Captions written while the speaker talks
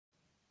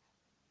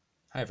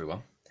Hi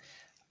everyone.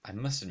 I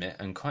must admit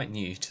I'm quite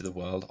new to the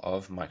world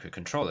of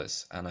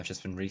microcontrollers, and I've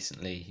just been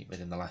recently,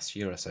 within the last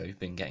year or so,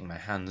 been getting my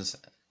hands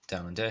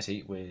down and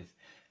dirty with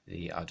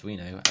the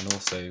Arduino and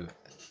also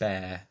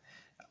bare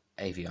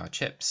AVR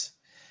chips.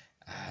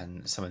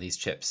 And some of these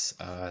chips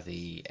are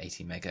the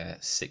ATmega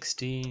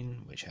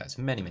ATmega13, which has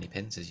many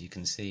pins, as you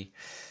can see,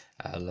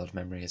 a lot of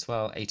memory as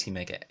well.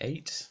 ATmega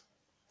ATmega8,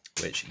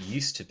 which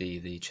used to be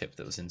the chip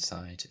that was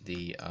inside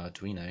the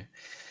Arduino,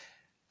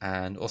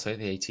 and also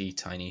the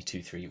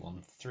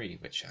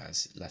ATtiny1313, which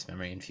has less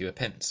memory and fewer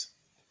pins.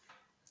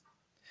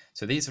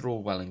 So these are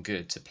all well and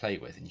good to play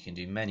with, and you can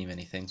do many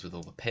things with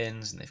all the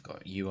pins, and they've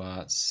got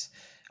UARTs,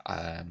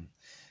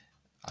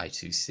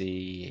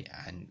 I2C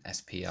and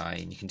SPI,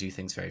 and you can do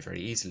things very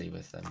easily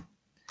with them.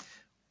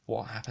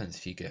 What happens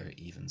if you go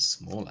even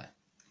smaller?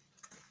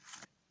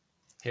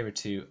 Here are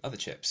two other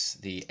chips,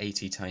 the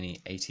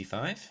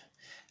ATtiny85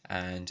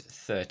 and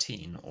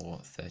 13 or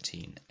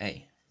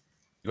 13A.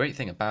 The great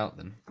thing about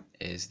them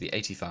is the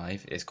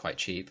 85 is quite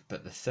cheap,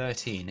 but the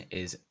 13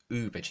 is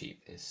uber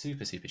cheap. It's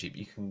super cheap.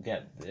 You can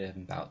get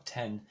about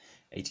 10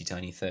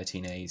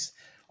 ATtiny13As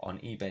on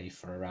eBay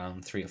for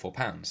around £3 or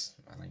 £4,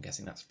 and I'm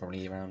guessing that's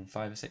probably around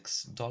 $5 or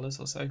 $6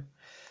 or so.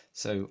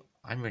 So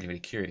I'm really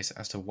curious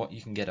as to what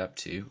you can get up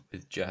to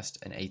with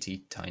just an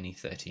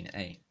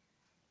ATtiny13A.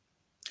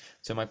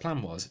 So my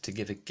plan was to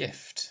give a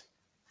gift,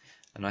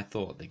 and I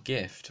thought the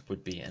gift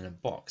would be in a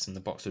box, and the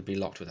box would be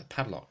locked with a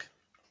padlock.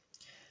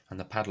 And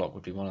the padlock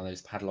would be one of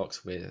those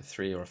padlocks with a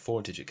 3 or a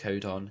 4-digit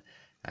code on,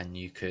 and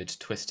you could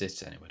twist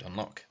it and it would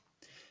unlock.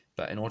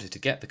 But in order to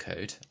get the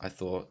code, I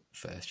thought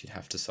first you'd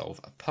have to solve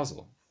a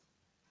puzzle.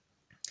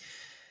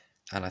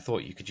 And I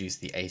thought you could use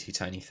the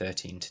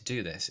ATtiny13 to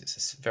do this.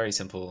 It's a very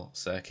simple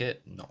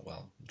circuit, not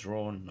well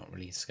drawn, not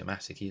really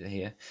schematic either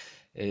here.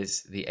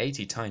 Is the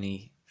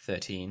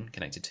ATtiny13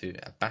 connected to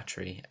a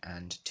battery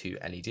and two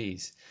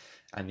LEDs,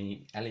 and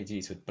the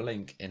LEDs would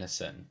blink in a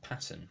certain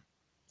pattern.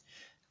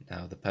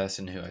 Now the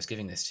person who I was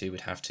giving this to would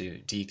have to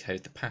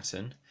decode the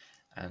pattern,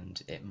 and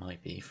it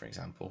might be, for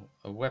example,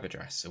 a web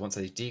address. So once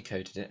they've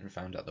decoded it and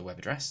found out the web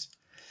address,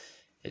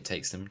 it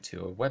takes them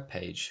to a web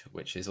page,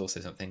 which is also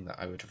something that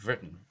I would have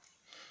written.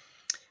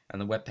 And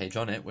the web page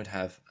on it would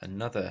have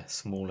another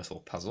small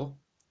little puzzle,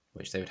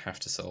 which they would have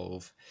to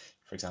solve.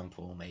 For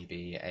example,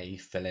 maybe a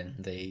fill in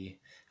the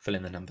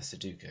number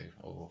Sudoku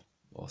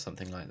or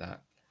something like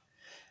that.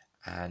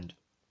 And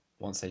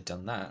once they've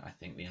done that, I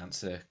think the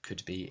answer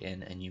could be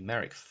in a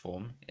numeric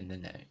form, in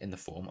the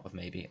form of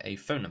maybe a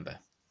phone number.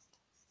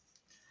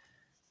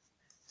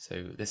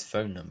 So this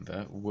phone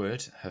number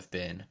would have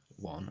been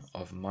one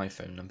of my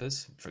phone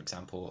numbers, for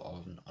example,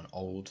 on an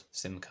old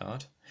SIM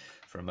card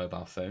for a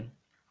mobile phone.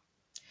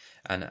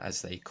 And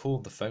as they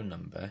called the phone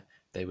number,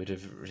 they would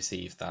have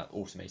received that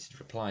automated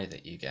reply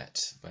that you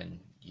get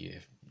when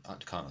you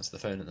can't answer the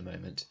phone at the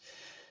moment.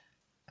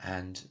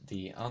 And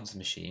the answer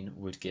machine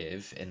would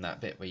give, in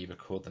that bit where you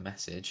record the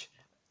message,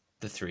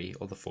 the 3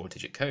 or the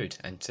 4-digit code,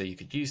 and so you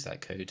could use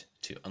that code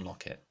to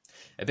unlock it.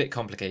 A bit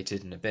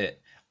complicated and a bit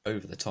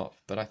over the top,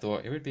 but I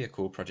thought it would be a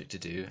cool project to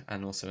do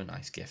and also a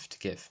nice gift to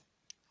give.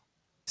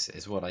 This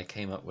is what I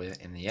came up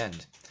with in the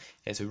end.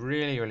 It's a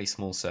really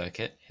small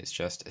circuit. It's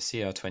just a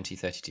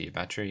CR2032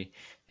 battery,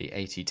 the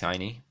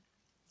ATtiny,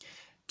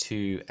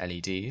 two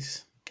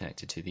LEDs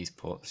connected to these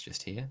ports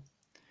just here,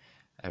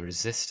 a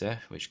resistor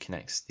which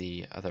connects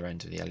the other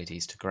end of the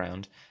LEDs to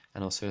ground,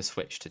 and also a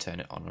switch to turn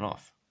it on and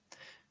off.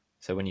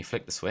 So when you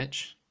flick the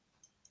switch,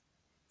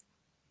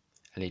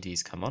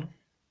 LEDs come on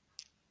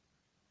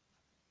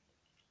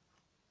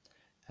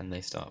and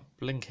they start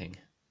blinking.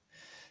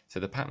 So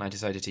the pattern I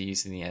decided to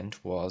use in the end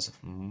was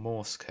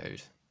Morse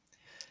code,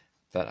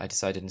 but I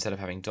decided instead of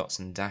having dots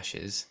and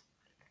dashes,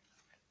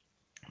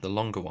 the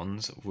longer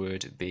ones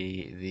would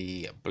be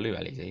the blue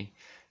LED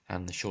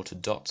and the shorter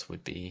dots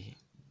would be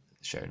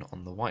shown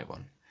on the white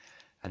one.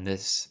 And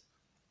this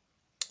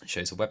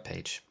shows a web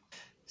page.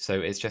 So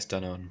it's just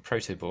done on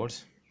proto board,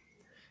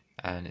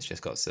 and it's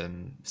just got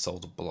some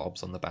solder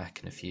blobs on the back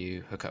and a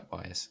few hookup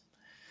wires.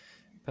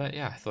 But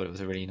yeah, I thought it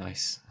was a really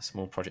nice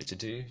small project to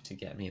do to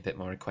get me a bit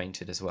more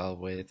acquainted as well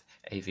with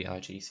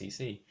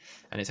AVR-GCC.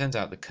 And it turns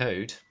out the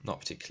code, not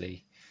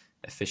particularly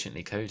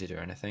efficiently coded or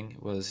anything,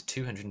 was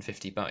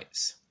 250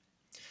 bytes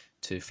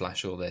to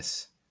flash all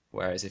this.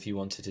 Whereas if you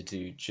wanted to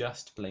do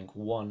just blink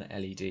one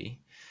LED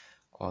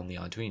on the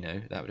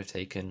Arduino, that would have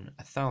taken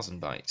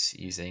 1000 bytes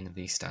using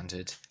the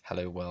standard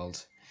Hello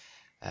World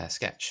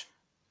sketch.